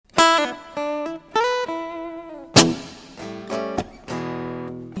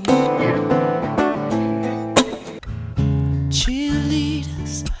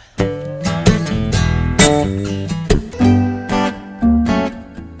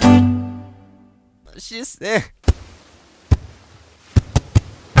she said.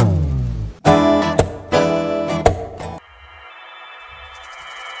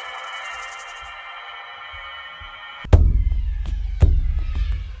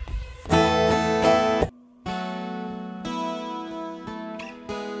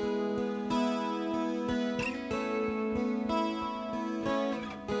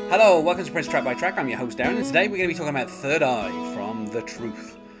 Hello, welcome to Prince Track by Track. I'm your host Darren, and today we're going to be talking about Third Eye from The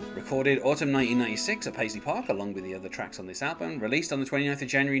Truth. Recorded autumn 1996 at Paisley Park, along with the other tracks on this album. Released on the 29th of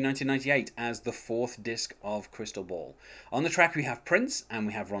January 1998 as the fourth disc of Crystal Ball. On the track we have Prince, and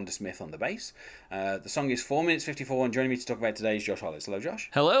we have Rhonda Smith on the bass. The song is 4 minutes 54, and joining me to talk about it today is Josh Hollis. Hello, Josh.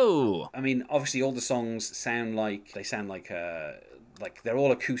 Hello. I mean, obviously all the songs sound like they're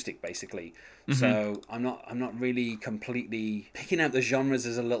all acoustic, basically. Mm-hmm. So I'm not really completely picking out the genres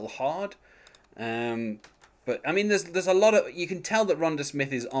is a little hard. But I mean, there's a lot of, you can tell that Rhonda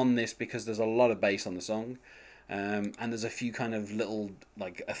Smith is on this because there's a lot of bass on the song, and there's a few kind of little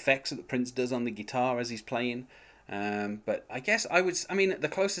like effects that Prince does on the guitar as he's playing. But I guess the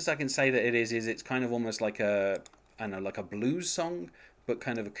closest I can say that it is it's kind of almost like a blues song, but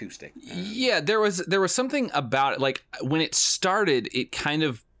kind of acoustic. Yeah, there was something about it, like when it started, it kind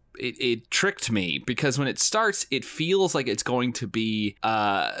of it tricked me, because when it starts, it feels like it's going to be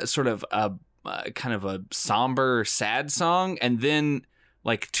sort of a kind of a somber, sad song, and then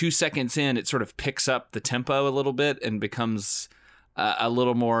like 2 seconds in, it sort of picks up the tempo a little bit and becomes a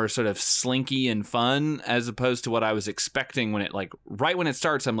little more sort of slinky and fun, as opposed to what I was expecting when it, like, right when it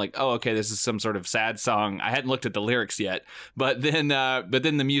starts, I'm like, oh, okay, this is some sort of sad song. I hadn't looked at the lyrics yet, but then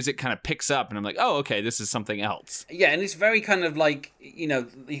the music kind of picks up, and I'm like, oh, okay, this is something else. Yeah, and it's very kind of like,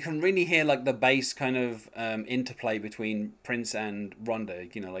 you can really hear like the bass kind of interplay between Prince and Rhonda,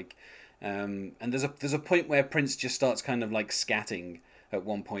 and there's a point where Prince just starts kind of like scatting at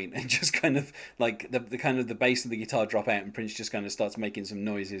one point, and just kind of like the kind of the bass and the guitar drop out, and Prince just kind of starts making some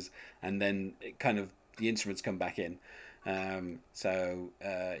noises, and then it kind of the instruments come back in. It's one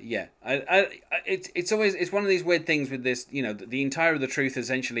of these weird things with this. The entire of The Truth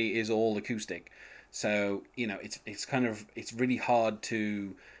essentially is all acoustic, so it's really hard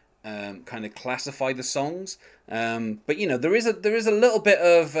to kind of classify the songs. But there is a little bit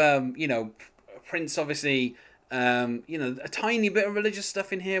of Prince obviously. A tiny bit of religious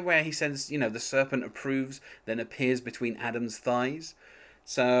stuff in here where he says, the serpent approves, then appears between Adam's thighs.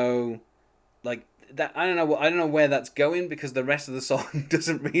 So, like that, I don't know where that's going, because the rest of the song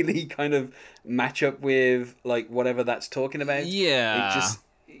doesn't really kind of match up with like whatever that's talking about. Yeah, it just.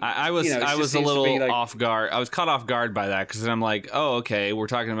 I was a little off guard. I was caught off guard by that, because then I'm like, oh, okay, we're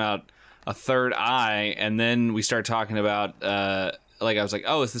talking about a third eye, and then we start talking about. I was like,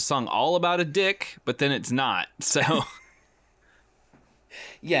 oh, is this song all about a dick? But then it's not. So,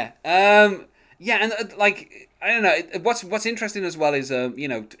 yeah, and like I don't know. What's interesting as well is for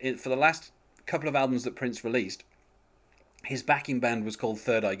the last couple of albums that Prince released, his backing band was called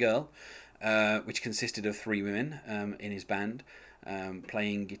Third Eye Girl, which consisted of 3 women in his band,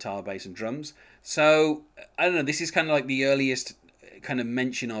 playing guitar, bass, and drums. So I don't know. This is kind of like the earliest kind of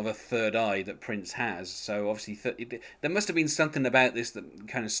mention of a third eye that Prince has. So obviously there must have been something about this that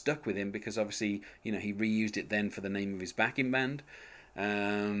kind of stuck with him, because obviously he reused it then for the name of his backing band.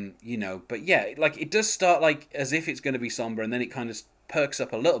 But yeah, like it does start like as if it's going to be somber, and then it kind of perks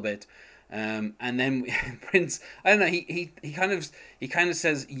up a little bit, and then Prince, I don't know, he kind of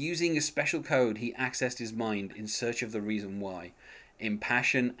says, using a special code he accessed his mind in search of the reason why. In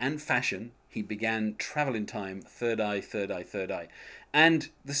passion and fashion, he began travel in time, third eye, third eye, third eye. And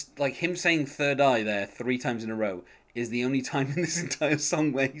this, like him saying third eye there 3 times in a row, is the only time in this entire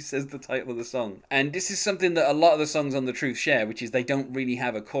song where he says the title of the song. And this is something that a lot of the songs on The Truth share, which is they don't really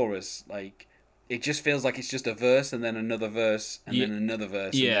have a chorus. Like, it just feels like it's just a verse, and then another verse, and then another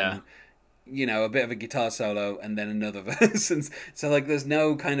verse. Yeah. And then, a bit of a guitar solo, and then another verse. And so, like, there's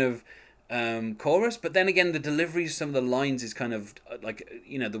no kind of chorus, but then again, the delivery of some of the lines is kind of like,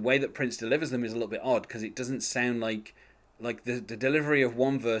 the way that Prince delivers them is a little bit odd, because it doesn't sound like the delivery of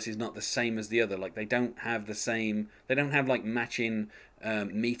one verse is not the same as the other. Like they don't have like matching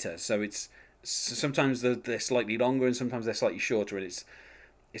meter, so it's sometimes they're slightly longer and sometimes they're slightly shorter, and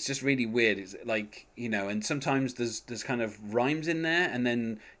it's just really weird. It's like, and sometimes there's kind of rhymes in there, and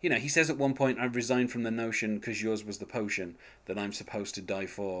then, he says at one point, I've resigned from the notion, 'cause yours was the potion that I'm supposed to die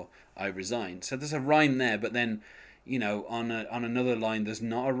for, I resign. So there's a rhyme there, but then, on another line, there's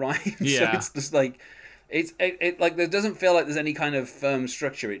not a rhyme. Yeah. So it's just like, it like, there doesn't feel like there's any kind of firm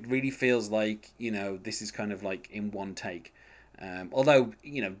structure. It really feels like, this is kind of like in one take. Although,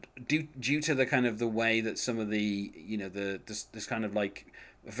 due to the kind of the way that some of the, this kind of like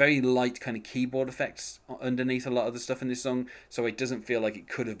very light kind of keyboard effects underneath a lot of the stuff in this song, so it doesn't feel like it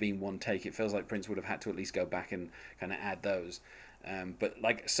could have been one take. It feels like Prince would have had to at least go back and kind of add those. But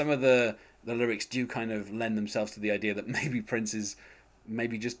like some of the lyrics do kind of lend themselves to the idea that maybe Prince has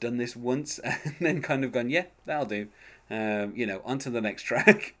maybe just done this once and then kind of gone, yeah, that'll do. On to the next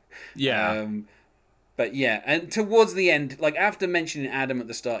track. Yeah. But yeah, and towards the end, like after mentioning Adam at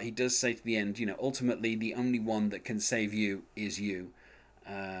the start, he does say to the end, ultimately the only one that can save you is you.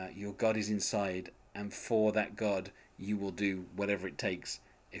 Your God is inside, and for that God, you will do whatever it takes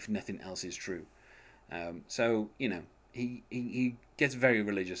if nothing else is true. So, he gets very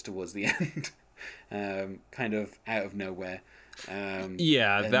religious towards the end, kind of out of nowhere.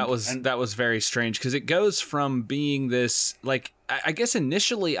 That was very strange, because it goes from being this, like, I guess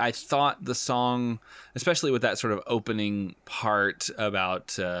initially I thought the song, especially with that sort of opening part about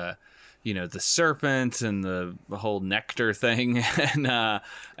the serpent and the whole nectar thing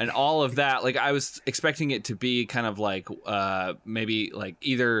and all of that, like I was expecting it to be kind of like maybe like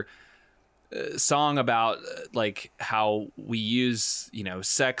either song about like how we use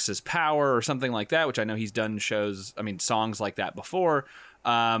sex as power or something like that, which I know he's done songs like that before,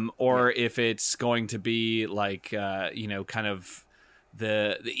 or if it's going to be like kind of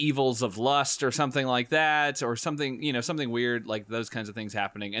the evils of lust or something like that, or something something weird, like those kinds of things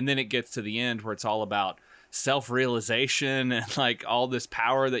happening. And then it gets to the end where it's all about self-realization and like all this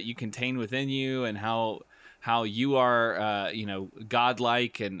power that you contain within you, and how you are,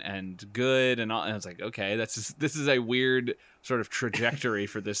 godlike and good and all. And I was like, okay, this is a weird sort of trajectory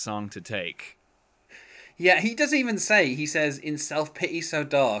for this song to take. Yeah, he does even say, he says, in self-pity so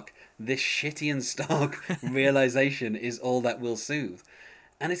dark, this shitty and stark realization is all that will soothe.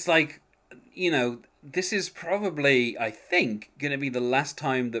 And it's like, this is probably, I think, going to be the last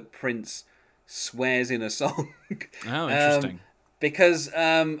time that Prince swears in a song. Oh, interesting. Because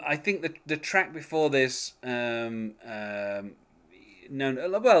I think the track before this, in the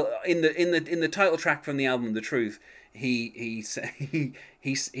title track from the album The Truth, he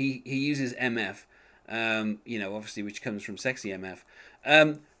uses MF, obviously, which comes from Sexy MF.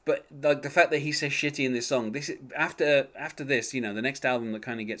 But like the fact that he says shitty in this song, after this, the next album that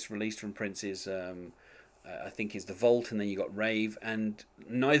kind of gets released from Prince is I think is The Vault, and then you got Rave, and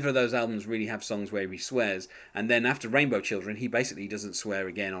neither of those albums really have songs where he swears. And then after Rainbow Children, he basically doesn't swear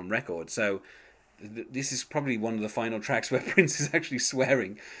again on record. So this is probably one of the final tracks where Prince is actually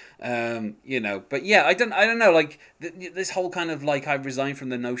swearing. But yeah, I don't know. Like this whole kind of like, I resigned from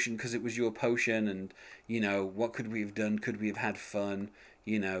the notion because it was your potion, and what could we have done? Could we have had fun?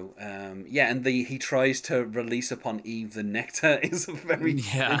 And he tries to release upon Eve the nectar is a very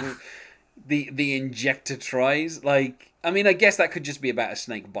the injector tries, like, I mean, I guess that could just be about a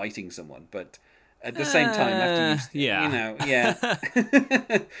snake biting someone, but at the same time, after but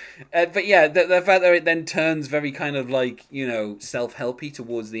yeah, the fact that it then turns very kind of like, self-helpy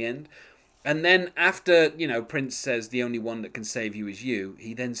towards the end, and then after, Prince says the only one that can save you is you,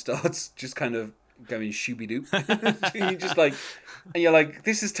 he then starts just kind of going shooby-doop. You just like, and you're like,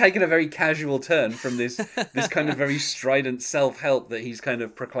 this has taken a very casual turn from this kind of very strident self-help that he's kind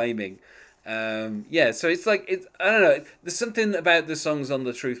of proclaiming. So it's like, I don't know, there's something about the songs on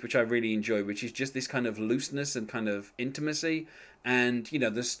The Truth which I really enjoy, which is just this kind of looseness and kind of intimacy, and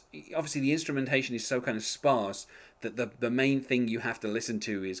this, obviously the instrumentation is so kind of sparse that the main thing you have to listen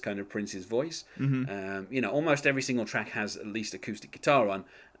to is kind of Prince's voice. Mm-hmm. Almost every single track has at least acoustic guitar on,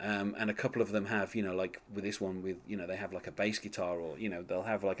 and a couple of them have, like with this one, with they have like a bass guitar, or they'll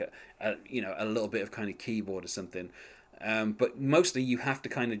have like a little bit of kind of keyboard or something. But mostly you have to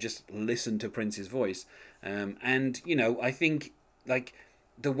kind of just listen to Prince's voice. And, I think, like,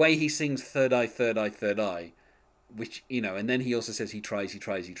 the way he sings Third Eye, Third Eye, Third Eye, which, and then he also says he tries.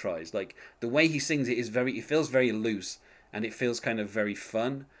 Like, the way he sings it it feels very loose, and it feels kind of very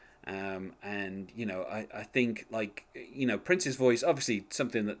fun. I think, like, Prince's voice, obviously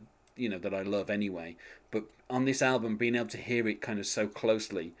something that, that I love anyway, but on this album, being able to hear it kind of so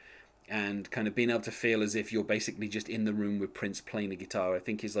closely, and kind of being able to feel as if you're basically just in the room with Prince playing the guitar, I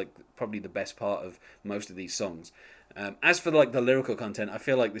think is like probably the best part of most of these songs. As for like the lyrical content, I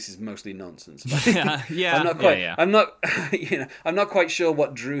feel like this is mostly nonsense. I'm not quite sure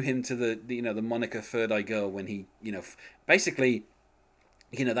what drew him to the moniker Third Eye Girl when he basically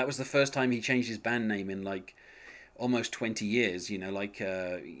that was the first time he changed his band name in like almost 20 years. The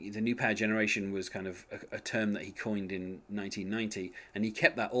New Power Generation was kind of a term that he coined in 1990, and he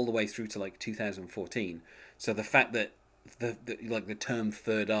kept that all the way through to like 2014. So the fact that the term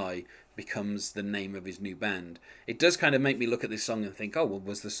third eye becomes the name of his new band. It does kind of make me look at this song and think, oh well,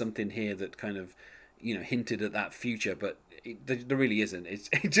 was there something here that kind of hinted at that future? But there really isn't.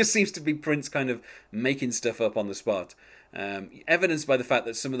 It just seems to be Prince kind of making stuff up on the spot. Evidenced by the fact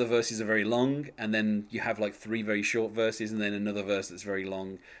that some of the verses are very long, and then you have like 3 very short verses, and then another verse that's very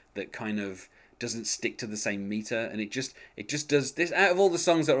long that kind of doesn't stick to the same meter, and it just does this. Out of all the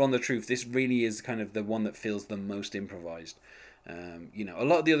songs that are on The Truth, this really is kind of the one that feels the most improvised. A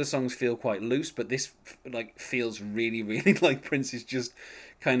lot of the other songs feel quite loose, but this like feels really, really like Prince is just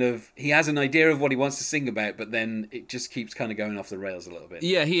kind of, he has an idea of what he wants to sing about, but then it just keeps kind of going off the rails a little bit.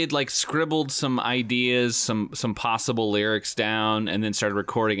 Yeah, he had like scribbled some ideas, some possible lyrics down, and then started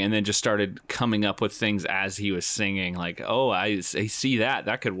recording, and then just started coming up with things as he was singing. Like, oh, I see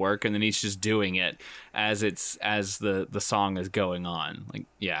that could work, and then he's just doing it as the song is going on. Like,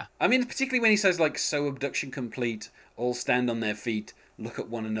 yeah. I mean, particularly when he says like, "So abduction complete, all stand on their feet, look at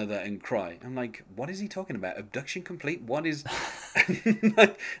one another and cry." I'm like, what is he talking about? Abduction complete? What is...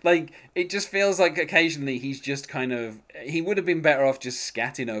 like, it just feels like occasionally he's just kind of... He would have been better off just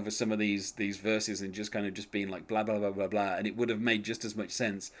scatting over some of these verses and just kind of just being like blah, blah, blah, blah, blah, and it would have made just as much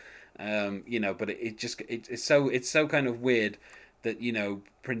sense. But it's so kind of weird that,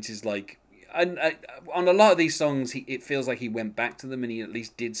 Prince is like... on a lot of these songs, it feels like he went back to them and he at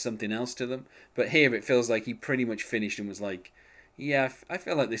least did something else to them. But here it feels like he pretty much finished and was like, "Yeah, I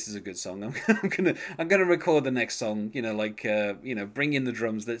feel like this is a good song. I'm gonna record the next song. Bring in the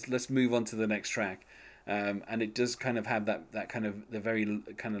drums. Let's move on to the next track." And it does kind of have that kind of the very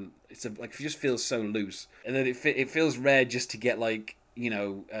kind of it just feels so loose, and then it feels rare just to get listening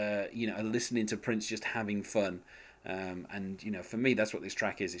to Prince just having fun. For me, that's what this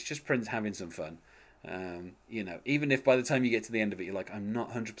track is. It's just Prince having some fun. Even if by the time you get to the end of it, you're like, I'm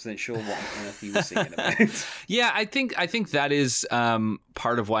not 100% sure what on earth he was singing about. Yeah, I think that is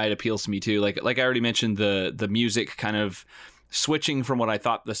part of why it appeals to me too. Like I already mentioned, the music kind of switching from what I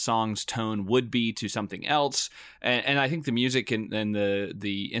thought the song's tone would be to something else, and I think the music and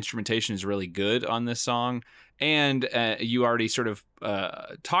the instrumentation is really good on this song. And you already sort of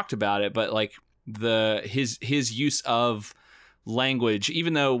talked about it, but like his use of language,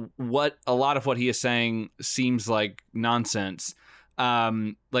 even though a lot of what he is saying seems like nonsense,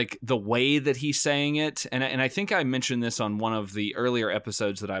 like the way that he's saying it, and I think I mentioned this on one of the earlier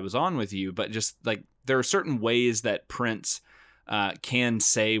episodes that I was on with you, but just like there are certain ways that Prince can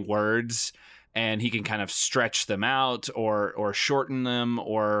say words, and he can kind of stretch them out or shorten them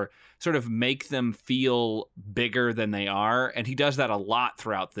or sort of make them feel bigger than they are, and he does that a lot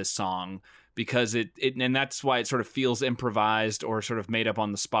throughout this song. Because and that's why it sort of feels improvised or sort of made up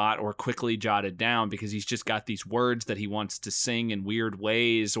on the spot or quickly jotted down, because he's just got these words that he wants to sing in weird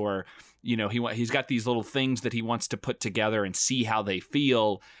ways, or he's got these little things that he wants to put together and see how they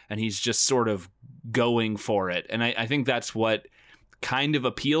feel, and he's just sort of going for it. And I think that's what kind of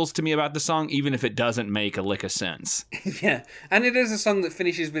appeals to me about the song, even if it doesn't make a lick of sense. Yeah, and it is a song that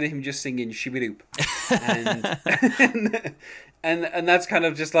finishes with him just singing "Shibby-doop," and that's kind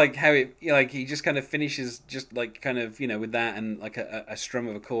of just like how it, he just kind of finishes just like kind of with that and like a strum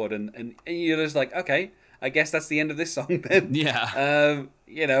of a chord, and you're just like, okay, I guess that's the end of this song then. Yeah.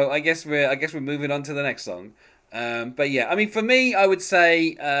 I guess we're moving on to the next song. But yeah, I mean, for me, I would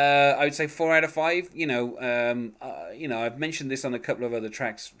say 4 out of 5. I've mentioned this on a couple of other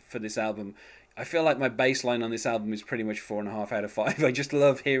tracks for this album. I feel like my baseline on this album is pretty much 4.5 out of 5. I just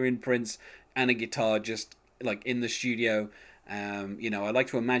love hearing Prince and a guitar just like in the studio. I like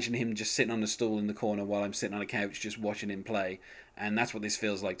to imagine him just sitting on a stool in the corner while I'm sitting on a couch just watching him play, and that's what this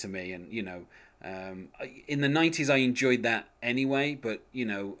feels like to me. And in the 90s I enjoyed that anyway, but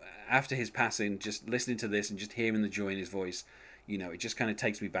after his passing, just listening to this and just hearing the joy in his voice, it just kind of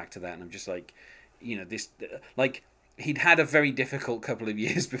takes me back to that, and I'm just like, this, like, he'd had a very difficult couple of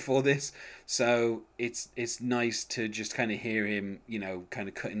years before this, so it's nice to just kind of hear him, kind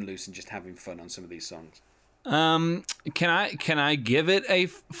of cutting loose and just having fun on some of these songs. Can I give it a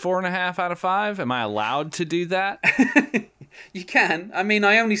 4.5 out of 5? Am I allowed to do that? You can. I mean,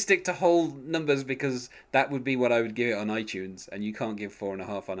 I only stick to whole numbers because that would be what I would give it on iTunes, and you can't give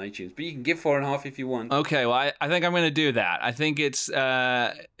 4.5 on iTunes, but you can give 4.5 if you want. Okay, well, I think I'm going to do that. I think it's,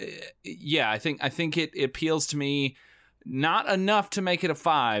 I think it appeals to me. Not enough to make it a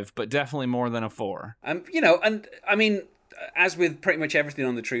 5, but definitely more than a 4. And I mean, as with pretty much everything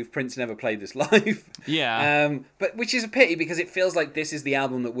on The Truth, Prince never played this live. Yeah. But which is a pity, because it feels like this is the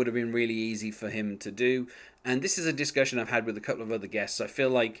album that would have been really easy for him to do. And this is a discussion I've had with a couple of other guests. I feel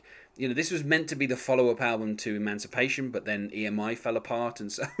like this was meant to be the follow-up album to Emancipation, but then EMI fell apart,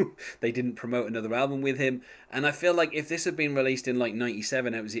 and so they didn't promote another album with him. And I feel like if this had been released in like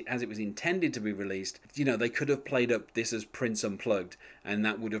 97 as it was intended to be released, they could have played up this as Prince Unplugged, and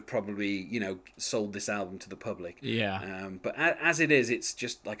that would have probably, sold this album to the public. Yeah. But as it is, it's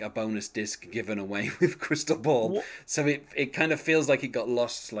just like a bonus disc given away with Crystal Ball. So it kind of feels like it got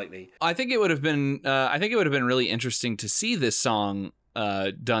lost slightly. I think it would have been really interesting to see this song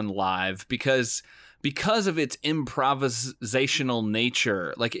done live because of its improvisational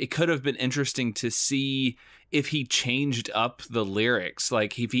nature. Like, it could have been interesting to see if he changed up the lyrics,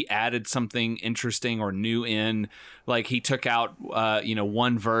 like if he added something interesting or new in, like he took out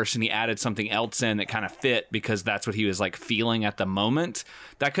one verse and he added something else in that kind of fit because that's what he was like feeling at the moment.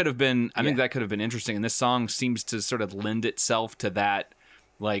 That could have been, I think that could have been interesting. And this song seems to sort of lend itself to that,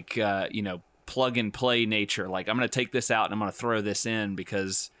 like plug and play nature. Like, I'm going to take this out and I'm going to throw this in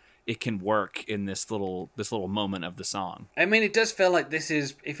because it can work in this little moment of the song. I mean, it does feel like this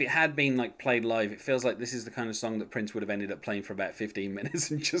is, if it had been like played live, it feels like this is the kind of song that Prince would have ended up playing for about 15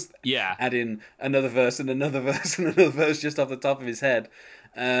 minutes and just add in another verse and another verse and another verse just off the top of his head.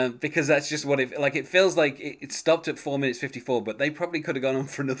 Because that's just what it feels like. It stopped at 4 minutes 54, but they probably could have gone on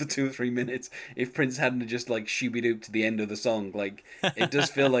for another 2 or 3 minutes if Prince hadn't just like shooby-doop to the end of the song. Like, it does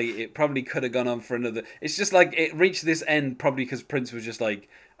feel like it probably could have gone on for another. It's just like it reached this end probably because Prince was just like,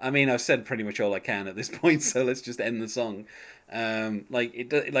 I mean, I've said pretty much all I can at this point, so let's just end the song.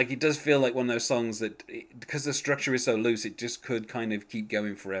 It does feel like one of those songs that, because the structure is so loose, it just could kind of keep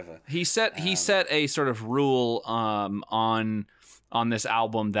going forever. He set a sort of rule on this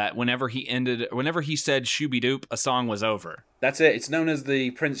album that whenever he said shooby-doop, a song was over. That's it. It's known as the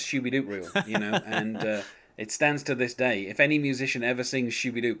Prince shooby-doop rule, and it stands to this day. If any musician ever sings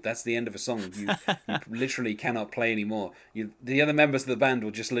shooby-doop, that's the end of a song. You literally cannot play anymore. The other members of the band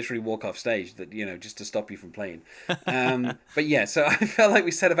will just literally walk off stage, just to stop you from playing. But yeah, so I felt like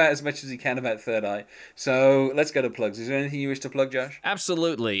we said about as much as we can about Third Eye. So let's go to plugs. Is there anything you wish to plug, Josh?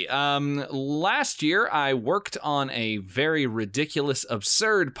 Absolutely. Last year, I worked on a very ridiculous,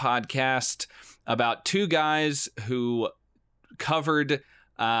 absurd podcast about two guys who covered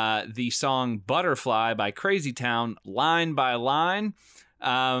the song Butterfly by Crazy Town line by line.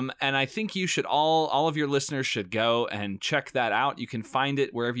 And I think you should all of your listeners should go and check that out. You can find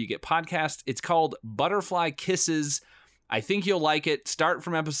it wherever you get podcasts. It's called Butterfly Kisses. I think you'll like it. Start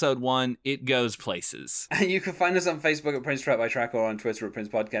from episode 1. It goes places. And you can find us on Facebook at Prince Track by Track or on Twitter at Prince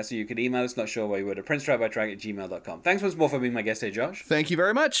Podcast. Or you can email us, not sure why you would, at princetrackbytrack@gmail.com. Thanks once more for being my guest here, Josh. Thank you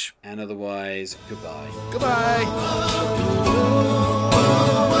very much. And otherwise, goodbye. Goodbye.